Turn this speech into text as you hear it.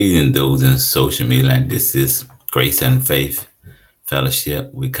And those in social media, like this is Grace and Faith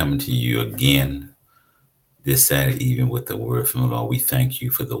Fellowship. We're coming to you again this Saturday evening with the word from the Lord. We thank you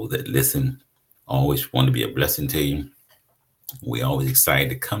for those that listen. Always want to be a blessing to you. We always excited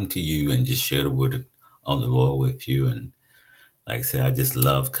to come to you and just share the word of the Lord with you. And like I said, I just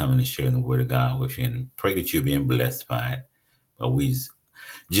love coming and sharing the word of God with you and pray that you're being blessed by it. But we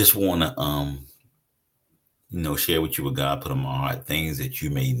just want to share with you what God put on my heart, things that you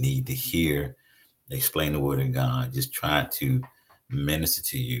may need to hear, explain the word of God, just try to minister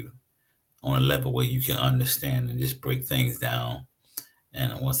to you on a level where you can understand and just break things down.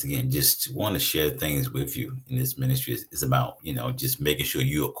 And once again, just want to share things with you in this ministry. It's about, just making sure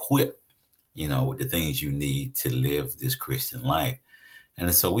you're equipped, with the things you need to live this Christian life.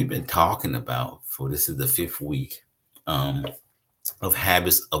 And so we've been talking about, for this is the fifth week, of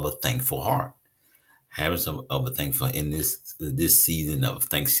habits of a thankful heart. Habits of a thankful in this season of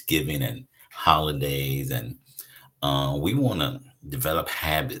Thanksgiving and holidays, and we want to develop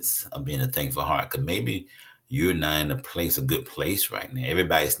habits of being a thankful heart. Because maybe you're not in a good place right now.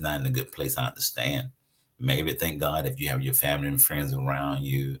 Everybody's not in a good place. I understand. Maybe thank God if you have your family and friends around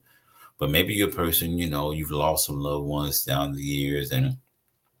you, but maybe you're a person, you've lost some loved ones down the years, and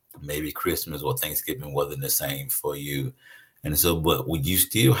maybe Christmas or Thanksgiving wasn't the same for you. And so, but would you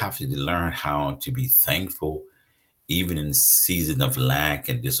still have to learn how to be thankful, even in season of lack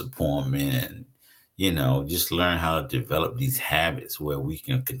and disappointment, and just learn how to develop these habits where we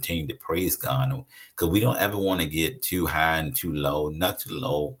can continue to praise God, because we don't ever want to get too high and too low, not too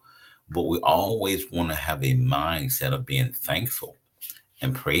low, but we always want to have a mindset of being thankful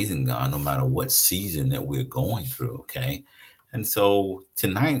and praising God no matter what season that we're going through. Okay. And so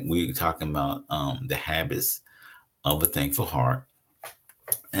tonight we're talking about the habits of a thankful heart.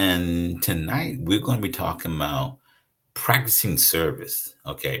 And tonight we're going to be talking about practicing service.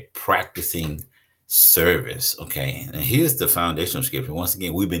 Okay. Practicing service. Okay. And here's the foundational scripture. Once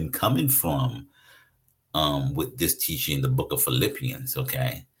again, we've been coming from with this teaching, the book of Philippians.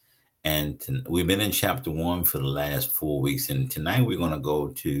 Okay. And we've been in chapter 1 for the last 4 weeks. And tonight we're going to go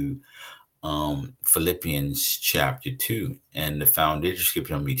to Philippians chapter 2. And the foundation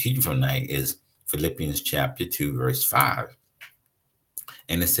scripture I'm going to be teaching for tonight is Philippians chapter 2, verse 5.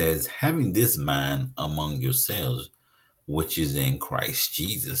 And it says, having this mind among yourselves, which is in Christ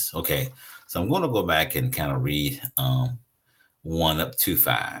Jesus. Okay, so I'm going to go back and kind of read 1 up to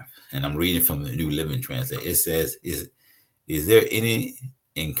 5. And I'm reading from the New Living Translation. It says, is there any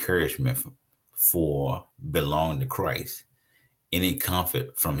encouragement for belonging to Christ? Any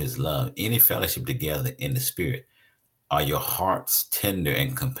comfort from his love? Any fellowship together in the Spirit? Are your hearts tender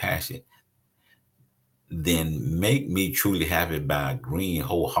and compassionate? Then make me truly happy by agreeing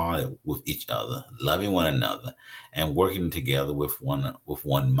wholehearted with each other, loving one another, and working together with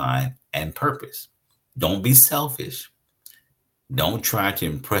one mind and purpose. Don't be selfish. Don't try to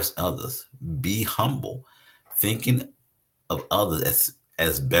impress others. Be humble, thinking of others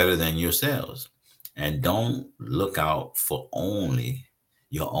as better than yourselves. And don't look out for only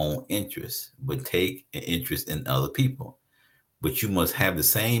your own interests, but take an interest in other people. But you must have the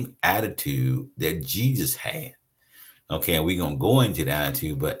same attitude that Jesus had. Okay, and we're gonna go into the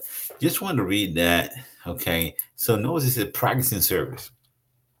attitude, but just wanted to read that. Okay, so notice it said practicing service.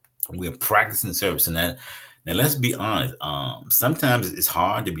 We're practicing service, and that now let's be honest. Sometimes it's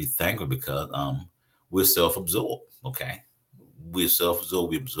hard to be thankful because we're self-absorbed. Okay, we're self-absorbed.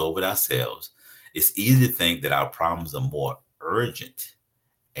 We absorb it ourselves. It's easy to think that our problems are more urgent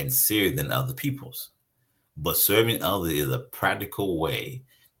and serious than other people's. But serving others is a practical way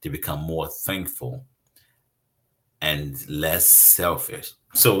to become more thankful and less selfish.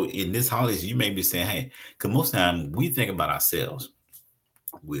 So in this holidays, you may be saying, hey, because most time we think about ourselves.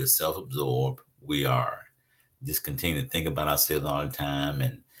 We're self-absorbed. We are just continue to think about ourselves all the time.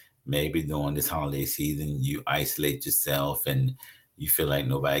 And maybe during this holiday season, you isolate yourself and you feel like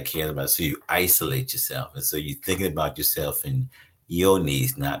nobody cares about it. So you isolate yourself. And so you're thinking about yourself and your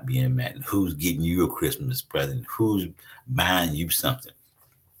needs not being met. Who's getting you a Christmas present? Who's buying you something?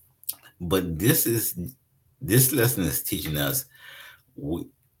 But this lesson is teaching us.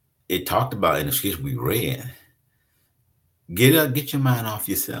 It talked about in the scripture we read. Get your mind off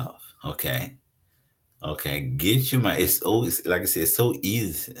yourself. Okay, okay. Get your mind. It's always like I said. It's so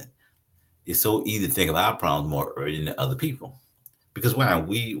easy. It's so easy to think of our problems more urgent than other people, because why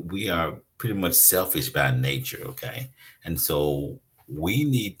we are pretty much selfish by nature. Okay, and so we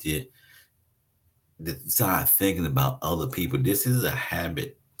need to start thinking about other people. This is a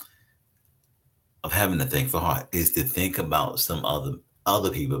habit of having a thankful heart, is to think about some other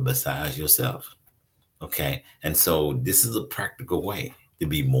people besides yourself. Okay. And so this is a practical way to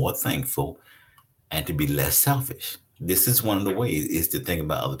be more thankful, and to be less selfish. This is one of the ways, is to think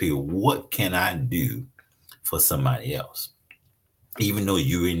about other people. What can I do for somebody else? Even though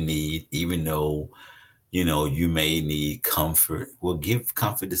you're in need, even though, you may need comfort, well, give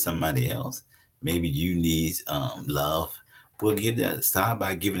comfort to somebody else. Maybe you need love. Well, give that. Start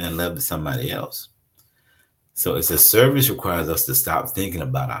by giving that love to somebody else. So it's a service requires us to stop thinking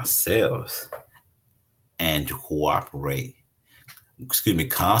about ourselves and to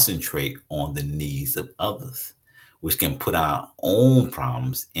concentrate on the needs of others, which can put our own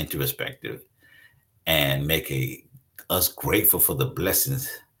problems into perspective and make us grateful for the blessings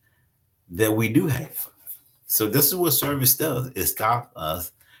that we do have. So this is what service does. It stops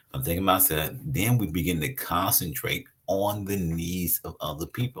us from thinking about that. Then we begin to concentrate on the needs of other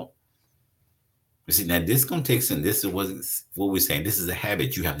people. You see, now this is going to take some. This is what we're saying. This is a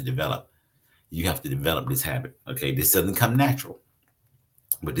habit you have to develop. You have to develop this habit. Okay, this doesn't come natural,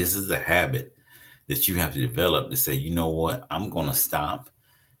 but this is a habit that you have to develop to say, you know what, I'm going to stop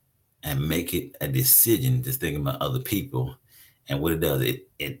and make it a decision to think about other people. And what it does,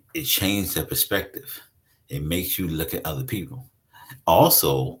 it changes the perspective. It makes you look at other people.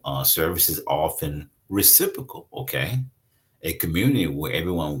 Also, service is often reciprocal. Okay, a community where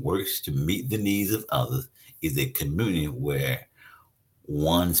everyone works to meet the needs of others is a community where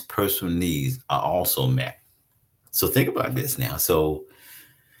one's personal needs are also met. So think about this now. So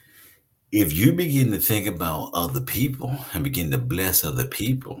if you begin to think about other people and begin to bless other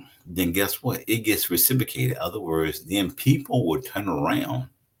people, then guess what? It gets reciprocated. In other words, then people will turn around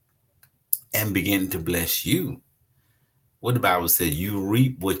and begin to bless you. What the Bible says, you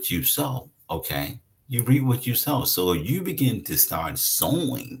reap what you sow. Okay. You reap what you sow. So you begin to start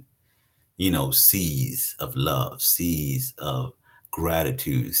sowing, seeds of love, seeds of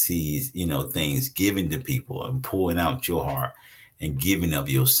gratitude, seeds, things given to people and pouring out your heart and giving of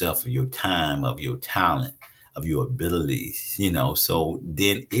yourself, of your time, of your talent, of your abilities, so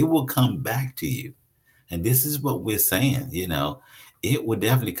then it will come back to you. And this is what we're saying, it will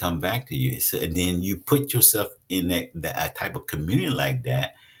definitely come back to you. So, and then you put yourself in that type of community like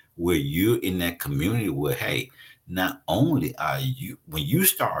that, where you're in that community where, hey, not only are you, when you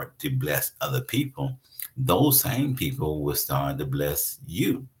start to bless other people, those same people will start to bless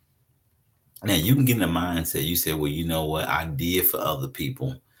you. Now you can get in the mindset, you say, well, you know what, I did for other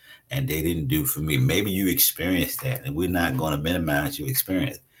people and they didn't do for me. Maybe you experienced that, and we're not going to minimize your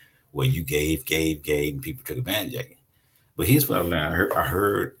experience where you gave, and people took advantage of you. But here's what I learned.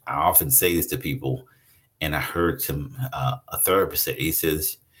 I often say this to people, and I heard a therapist say, he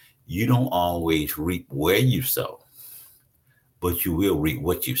says, you don't always reap where you sow, but you will reap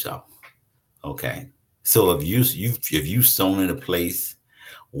what you sow. Okay. So if you sown in a place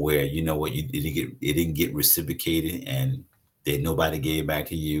where you know what, it didn't get reciprocated, and nobody gave back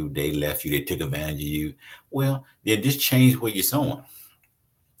to you, they left you, they took advantage of you, well, then just change where you're sowing.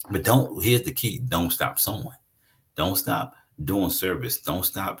 But here's the key, don't stop sowing. Don't stop doing service. Don't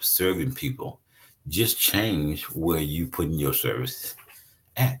stop serving people. Just change where you putting your service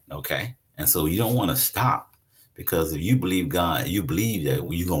at. Okay. And so you don't want to stop, because if you believe God, you believe that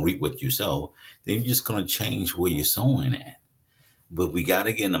you're going to reap what you sow, then you're just going to change where you're sowing at. But we got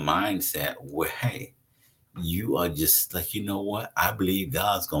to get in the mindset where, hey, you are just like, you know what? I believe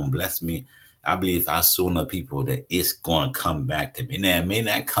God's going to bless me. I believe if I sow enough people that it's going to come back to me. Now, it may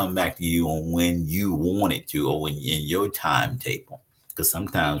not come back to you on when you want it to, or when in your timetable. Because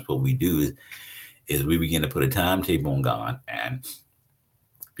sometimes what we do is we begin to put a timetable on God. And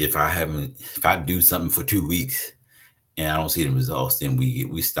if I do something for 2 weeks and I don't see the results, then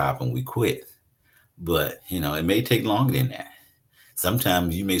we stop and we quit. But, it may take longer than that.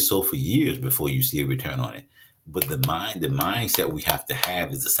 Sometimes you may sow for years before you see a return on it. But the mindset we have to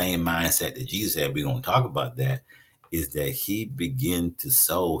have is the same mindset that Jesus had. We're going to talk about that, is that he began to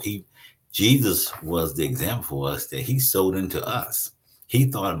sow. Jesus was the example for us, that he sowed into us. He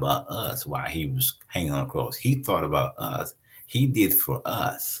thought about us while he was hanging on the cross. He thought about us. He did for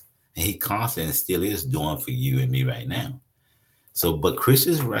us. And he constantly still is doing for you and me right now. So, but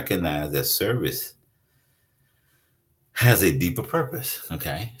Christians recognize that service has a deeper purpose.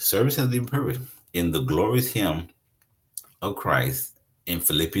 Okay. Service has a deeper purpose. In the glorious hymn of Christ in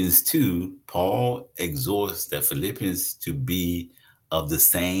Philippians 2, Paul exhorts that Philippians to be of the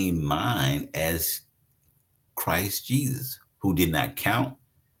same mind as Christ Jesus, who did not count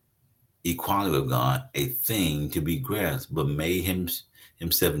equality with God a thing to be grasped, but made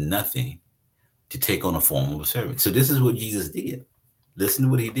himself nothing, to take on the form of a servant. So this is what Jesus did. Listen to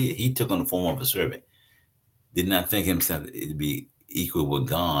what he did. He took on the form of a servant. Did not think himself to be equal with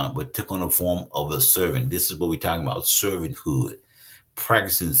God, but took on the form of a servant. This is what we're talking about, servanthood.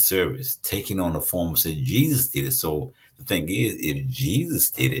 practicing service, taking on the form of say Jesus did it. So the thing is, if Jesus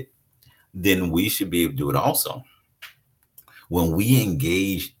did it, then we should be able to do it also. When we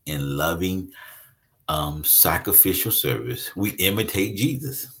engage in loving, sacrificial service, we imitate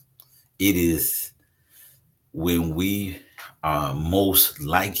Jesus. It is when we are most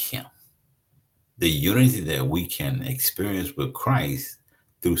like him. The unity that we can experience with Christ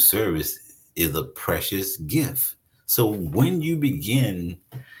through service is a precious gift. So when you begin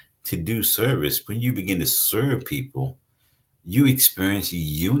to do service, when you begin to serve people, you experience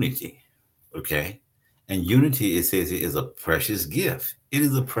unity. Okay. And unity, it says, it is a precious gift. It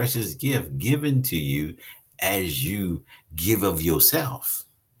is a precious gift given to you as you give of yourself.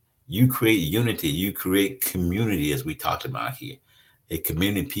 You create unity, you create community, as we talked about here. A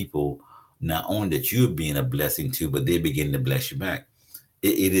community of people, not only that you're being a blessing to, but they begin to bless you back.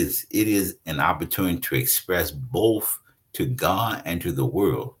 It is an opportunity to express both to God and to the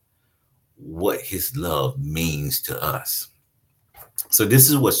world what his love means to us. So this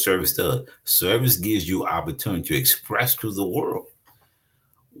is what service does. Service gives you opportunity to express to the world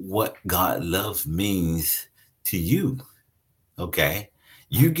what God love means to you. Okay.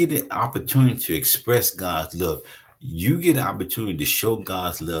 You get an opportunity to express God's love. You get an opportunity to show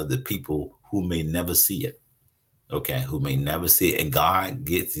God's love to people who may never see it. Okay, who may never see it. And God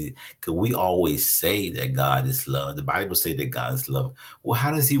gets it. Because we always say that God is love. The Bible says that God is love. Well,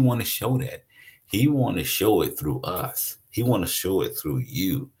 how does he want to show that? He want to show it through us. He want to show it through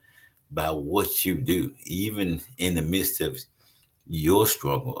you by what you do, even in the midst of your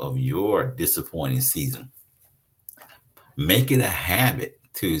struggle, of your disappointing season. Make it a habit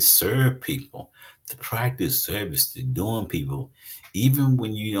to serve people, to practice service, to doing people, even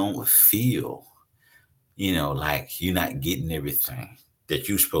when you don't feel, like you're not getting everything that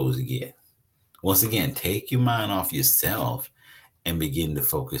you're supposed to get. Once again, take your mind off yourself and begin to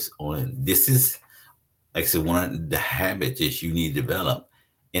focus on this is, like I said, one of the habits that you need to develop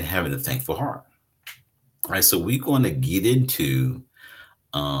in having a thankful heart. All right, so we're going to get into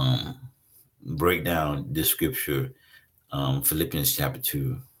um break down this scripture, Philippians chapter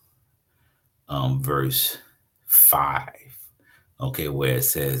 2, verse 5. Okay, where it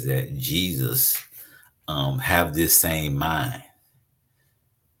says that Jesus have this same mind,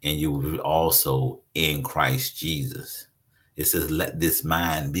 and you will also in Christ Jesus. It says, let this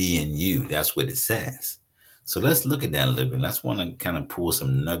mind be in you. That's what it says. So let's look at that a little bit. Let's want to kind of pull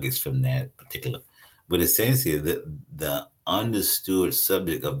some nuggets from that particular. But it says here that the understood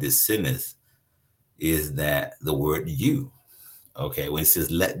subject of this sentence is that the word you. Okay, when it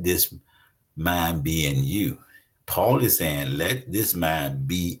says, let this mind be in you, Paul is saying, let this mind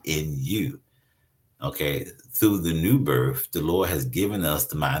be in you. Okay, through the new birth, the Lord has given us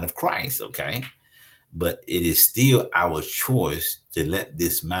the mind of Christ. Okay, but it is still our choice to let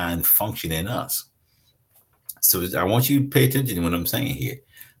this mind function in us. So I want you to pay attention to what I'm saying here.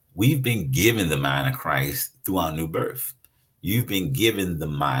 We've been given the mind of Christ through our new birth. You've been given the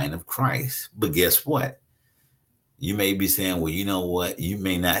mind of Christ. But guess what? You may be saying, well, you know what? You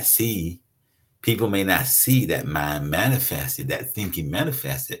may not see, people may not see that mind manifested, that thinking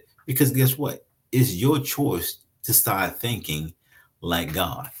manifested, because guess what? It's your choice to start thinking like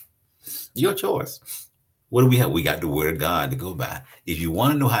God. Your choice. What do we have? We got the word of God to go by. If you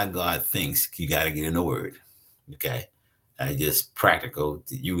want to know how God thinks, you got to get in the word. Okay. Just practical.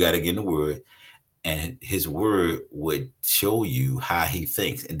 You got to get in the word, and his word would show you how he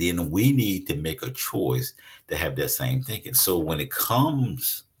thinks. And then we need to make a choice to have that same thinking. So when it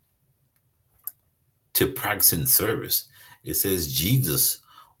comes to practicing service, it says Jesus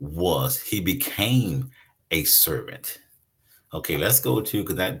he became a servant. Okay, let's go to,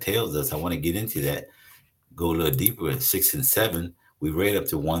 because that tells us, I want to get into that, go a little deeper at 6 and 7. We read up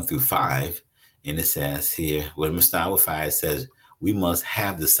to 1 through 5. And it says here, well, let me start with 5. It says, we must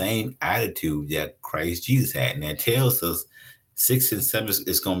have the same attitude that Christ Jesus had. And that tells us 6 and 7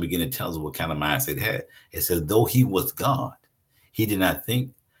 is going to begin to tell us what kind of mindset he had. It says, though he was God, he did not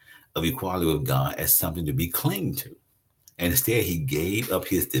think of equality with God as something to be clinged to. And instead, he gave up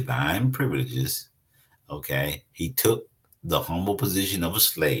his divine privileges. Okay. He took the humble position of a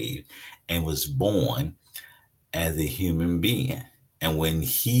slave and was born as a human being. And when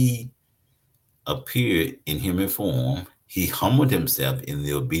he appeared in human form, he humbled himself in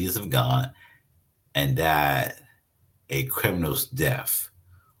the obedience of God and died a criminal's death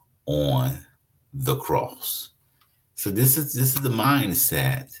on the cross. So this is the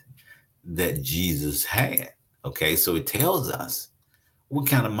mindset that Jesus had. Okay, so it tells us what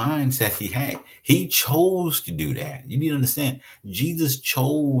kind of mindset he had. He chose to do that. You need to understand, Jesus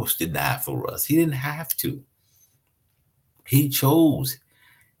chose to die for us. He didn't have to. He chose,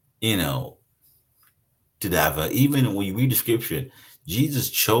 you know, to die for. Even when you read the scripture, Jesus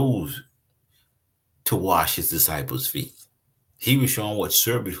chose to wash his disciples' feet. He was showing what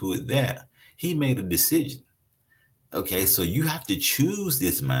servanthood there. He made a decision. Okay, so you have to choose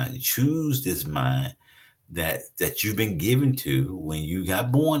this mind. Choose this mind that you've been given to when you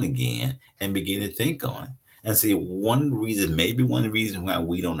got born again, and begin to think on it. And see, one reason, maybe one reason why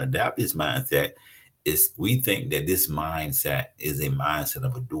we don't adopt this mindset is we think that this mindset is a mindset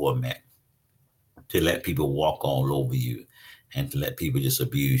of a doormat, to let people walk all over you and to let people just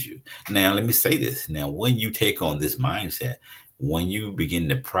abuse you. Now, let me say this. Now, when you take on this mindset, when you begin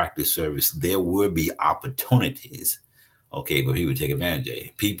to practice service, there will be opportunities. Okay, but people take advantage of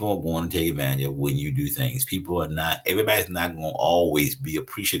it. People are going to take advantage of when you do things. People are not, everybody's not going to always be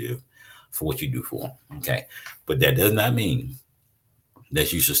appreciative for what you do for them. Okay, but that does not mean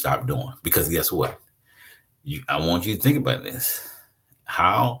that you should stop doing, because guess what? I want you to think about this.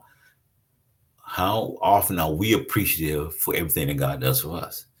 How often are we appreciative for everything that God does for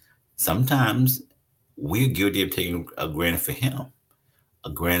us? Sometimes we're guilty of taking a granted for Him, a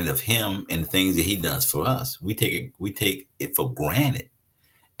granted of Him and the things that He does for us. We take it for granted,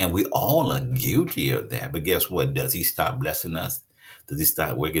 and we all are guilty of that. But guess what? Does He stop blessing us? Does He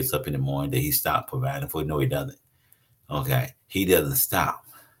stop waking us up in the morning? Does He stop providing for us? No, He doesn't. Okay, He doesn't stop,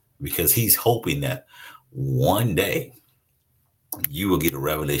 because He's hoping that one day you will get a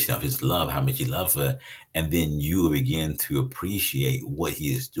revelation of his love, how much he loves her, and then you will begin to appreciate what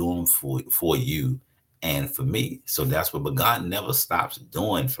he is doing for you and for me. So that's what, but God never stops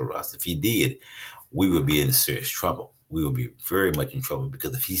doing for us. If he did, we would be in serious trouble. We would be very much in trouble,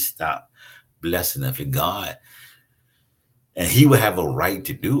 because if he stopped blessing us, and he would have a right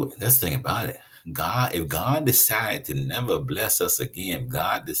to do it. That's the thing about it. If God decided to never bless us again,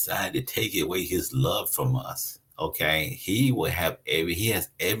 God decided to take away his love from us, okay, he has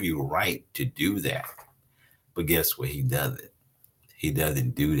every right to do that. But guess what? He doesn't. He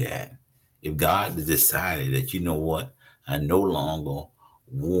doesn't do that. If God decided that, you know what, I no longer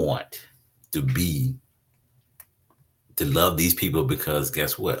want to love these people, because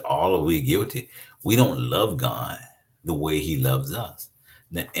guess what? All of we guilty. We don't love God the way he loves us.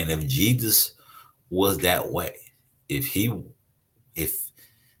 And if Jesus was that way, if he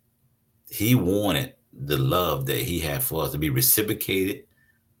wanted the love that he had for us to be reciprocated,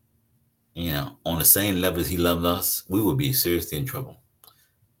 on the same level as he loved us, we would be seriously in trouble.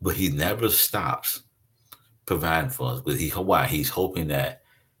 But he never stops providing for us. But why? He's hoping that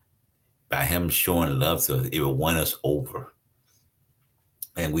by him showing love to us, it will win us over.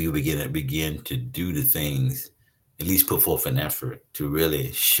 And we will begin to do the things, at least put forth an effort to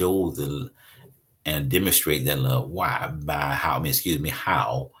really show and demonstrate that love. Why? How?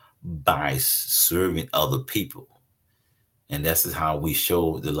 By serving other people. And that's how we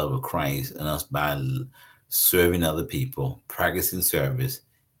show the love of Christ in us, by serving other people, practicing service,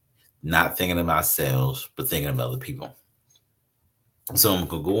 not thinking of ourselves, but thinking of other people. So I'm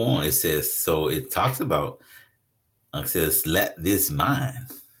going to go on. It says, so it talks about, it says, let this mind.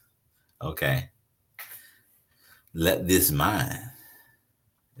 Okay. Let this mind.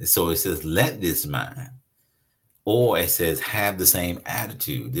 So it says, let this mind. Or it says, have the same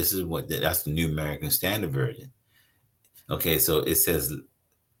attitude. This is that's the New American Standard Version. Okay, so it says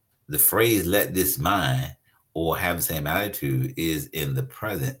the phrase let this mind or have the same attitude is in the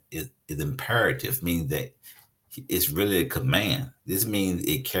present. Is imperative, means that it's really a command. This means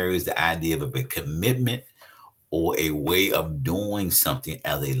it carries the idea of a commitment or a way of doing something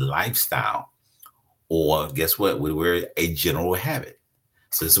as a lifestyle, or guess what? We're a general habit.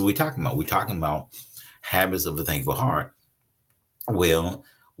 So this is what we're talking about. We're talking about habits of a thankful heart. Well,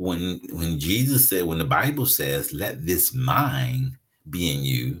 when Jesus said, when the Bible says, let this mind be in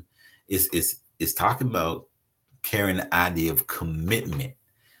you, it's talking about carrying the idea of commitment.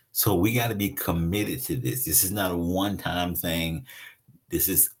 So we got to be committed to this. This is not a one-time thing. This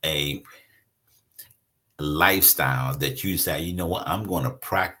is a lifestyle that you say, you know what, I'm going to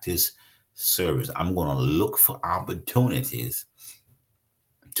practice service. I'm going to look for opportunities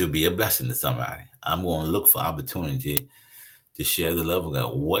to be a blessing to somebody. I'm going to look for opportunity to share the love of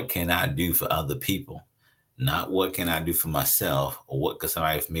God. What can I do for other people? Not what can I do for myself, or what can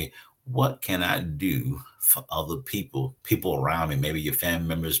somebody for me. What can I do for other people around me? Maybe your family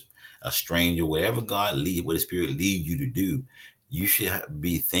members, a stranger, whatever God lead, what the Spirit lead you to do. You should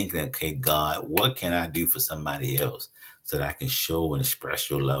be thinking, okay, God, what can I do for somebody else so that I can show and express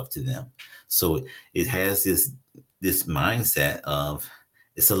your love to them? So it has this mindset of,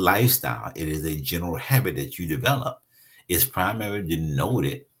 it's a lifestyle. It is a general habit that you develop. It's primarily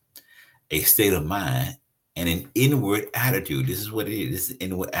denoted a state of mind and an inward attitude. This is what it is. This is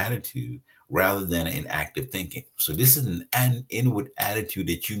inward attitude rather than an active thinking. So this is an inward attitude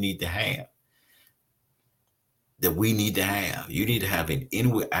that you need to have, that we need to have. You need to have an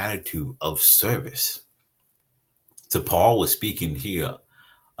inward attitude of service. So Paul was speaking here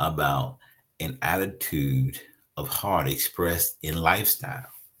about an attitude of heart expressed in lifestyle.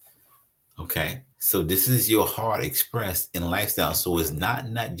 Okay. So this is your heart expressed in lifestyle. So it's not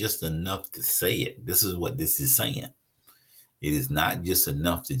just enough to say it. This is what this is saying. It is not just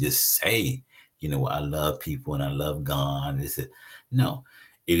enough to just say, I love people and I love God. No,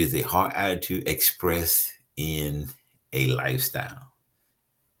 it is a heart attitude expressed in a lifestyle.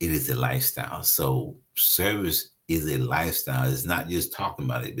 It is a lifestyle. So service is a lifestyle. It's not just talking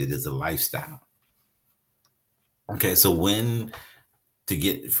about it. It is a lifestyle. Okay, so to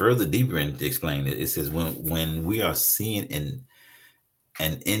get further deeper and to explain it, it says when we are seeing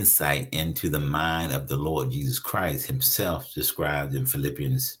an insight into the mind of the Lord Jesus Christ himself, described in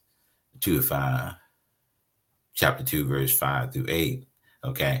Philippians 2:5, chapter 2, verse 5 through 8.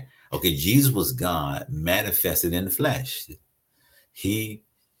 Okay, Jesus was God manifested in the flesh. He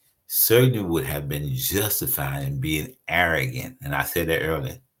certainly would have been justified in being arrogant. And I said that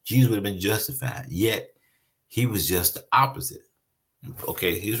earlier. Jesus would have been justified, yet he was just the opposite.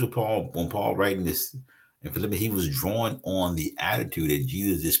 Okay, here's what when Paul writing this in Philippians, he was drawing on the attitude that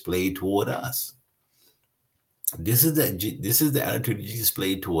Jesus displayed toward us. This is the attitude that Jesus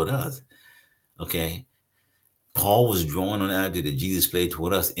displayed toward us. Okay, Paul was drawing on the attitude that Jesus displayed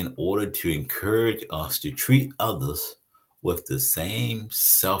toward us in order to encourage us to treat others with the same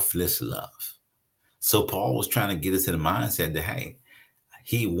selfless love. So Paul was trying to get us in the mindset that, hey,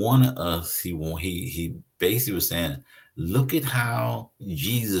 he wanted us. He basically was saying, look at how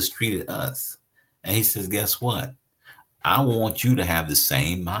Jesus treated us. And he says, guess what? I want you to have the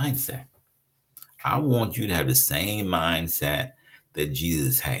same mindset. I want you to have the same mindset that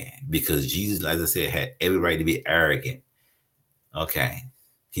Jesus had, because Jesus, as I said, had every right to be arrogant. Okay.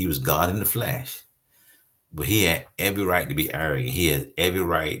 He was God in the flesh, but he had every right to be arrogant. He has every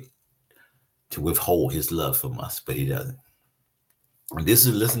right to withhold his love from us, but he doesn't. And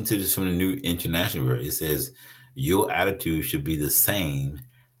listen to this from the New International Version. It says, your attitude should be the same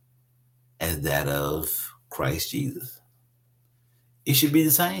as that of Christ Jesus. It should be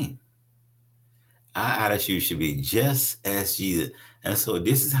the same. Our attitude should be just as Jesus. And so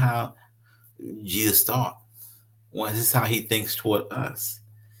this is how Jesus thought. This is how he thinks toward us.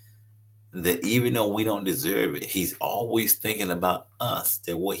 That even though we don't deserve it, he's always thinking about us,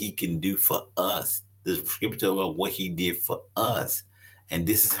 that what he can do for us. The scripture about what he did for us. And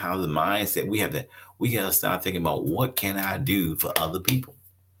this is how the mindset we have, that we got to start thinking about, what can I do for other people?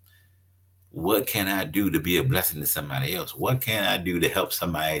 What can I do to be a blessing to somebody else? What can I do to help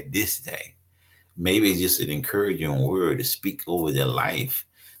somebody this day? Maybe it's just an encouraging word to speak over their life.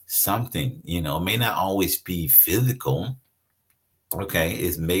 Something, may not always be physical. Okay,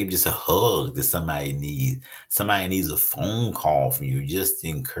 it's maybe just a hug that somebody needs. Somebody needs a phone call from you, just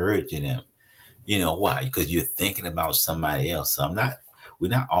encouraging them. Why? Because you're thinking about somebody else. So we're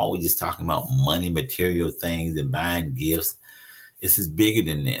not always just talking about money, material things, and buying gifts. This is bigger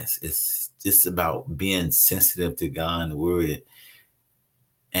than this. It's just about being sensitive to God and the word,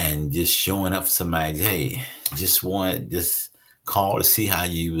 and just showing up for somebody. Hey, just call to see how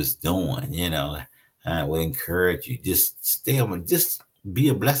you was doing. I would encourage you. Just stay on. Just be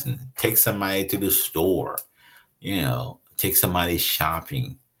a blessing. Take somebody to the store. Take somebody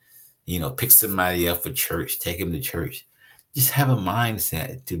shopping. Pick somebody up for church. Take them to church. Just have a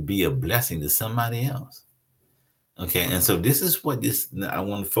mindset to be a blessing to somebody else. Okay, and so this is what I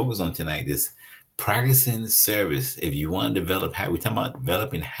want to focus on tonight. This practicing service. If you want to develop, we're talking about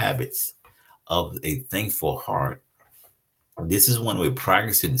developing habits of a thankful heart. This is one way,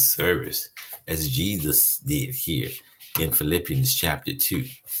 practicing service, as Jesus did here in Philippians chapter 2.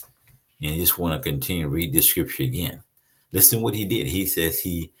 And I just want to continue to read this scripture again. Listen what he did. He says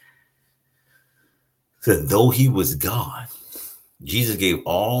that though he was God, Jesus gave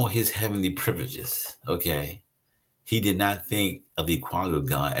all his heavenly privileges. Okay. He did not think of the equality of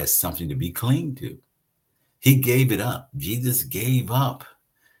God as something to be clinged to. He gave it up. Jesus gave up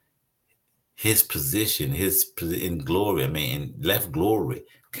his position, in glory. And left glory,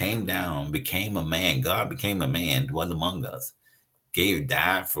 came down, became a man. God became a man, dwelt among us,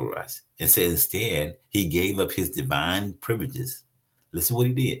 died for us. And said instead, he gave up his divine privileges. Listen what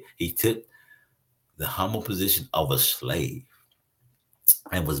he did. He took the humble position of a slave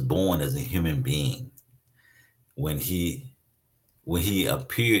and was born as a human being. When he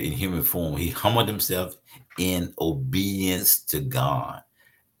appeared in human form, he humbled himself in obedience to God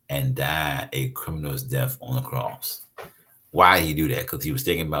and died a criminal's death on the cross. Why did he do that? Because he was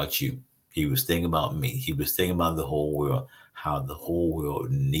thinking about you. He was thinking about me. He was thinking about the whole world, how the whole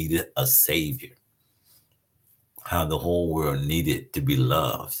world needed a savior, how the whole world needed to be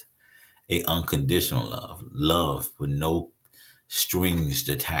loved, a unconditional love, love with no strings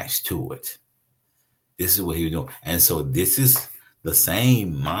attached to it. This is what he was doing. And so this is the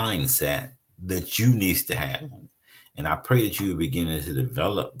same mindset that you need to have. And I pray that you are beginning to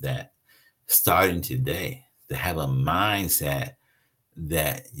develop that starting today, to have a mindset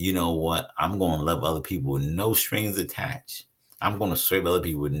that, you know what, I'm going to love other people with no strings attached. I'm going to serve other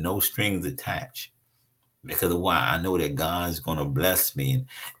people with no strings attached. Because of why? I know that God's going to bless me.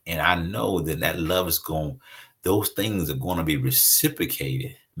 And I know that that love is going, those things are going to be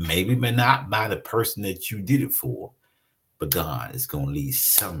reciprocated. Maybe, but not by the person that you did it for. But God is going to lead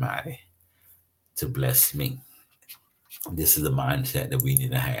somebody to bless me. This is the mindset that we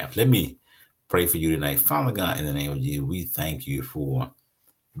need to have. Let me pray for you tonight. Father God, in the name of Jesus, we thank you for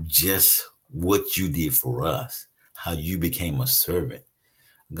just what you did for us, how you became a servant,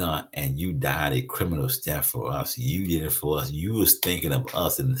 God, and you died a criminal's death for us. You did it for us. You was thinking of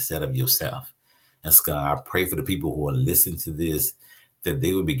us instead of yourself. And so God, I pray for the people who are listening to this, that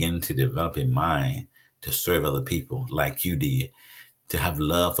they will begin to develop a mind to serve other people like you did, to have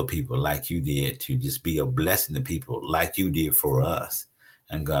love for people like you did, to just be a blessing to people like you did for us.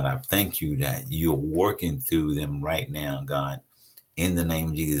 And God, I thank you that you're working through them right now, God, in the name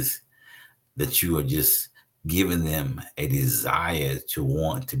of Jesus, that you are just giving them a desire to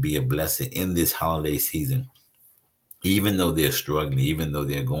want to be a blessing in this holiday season, even though they're struggling, even though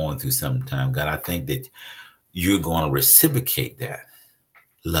they're going through some time. God, I think that you're going to reciprocate that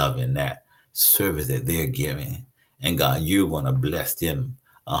love and that service that they're giving. And God, you're going to bless them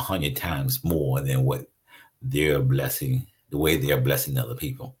 100 times more than what they're blessing, the way they're blessing other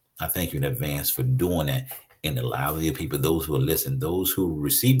people. I thank you in advance for doing that in the lives of your people, those who are listening, those who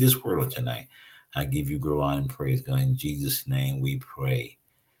receive this word tonight. I give you glory and praise, God. In Jesus' name we pray.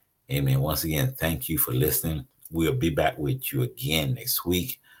 Amen. Once again, thank you for listening. We'll be back with you again next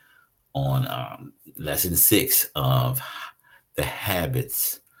week on lesson 6 of the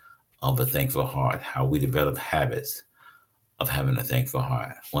habits of a thankful heart, how we develop habits of having a thankful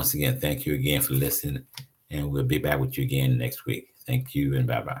heart. Once again, thank you again for listening, and we'll be back with you again next week. Thank you, and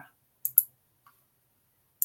bye-bye.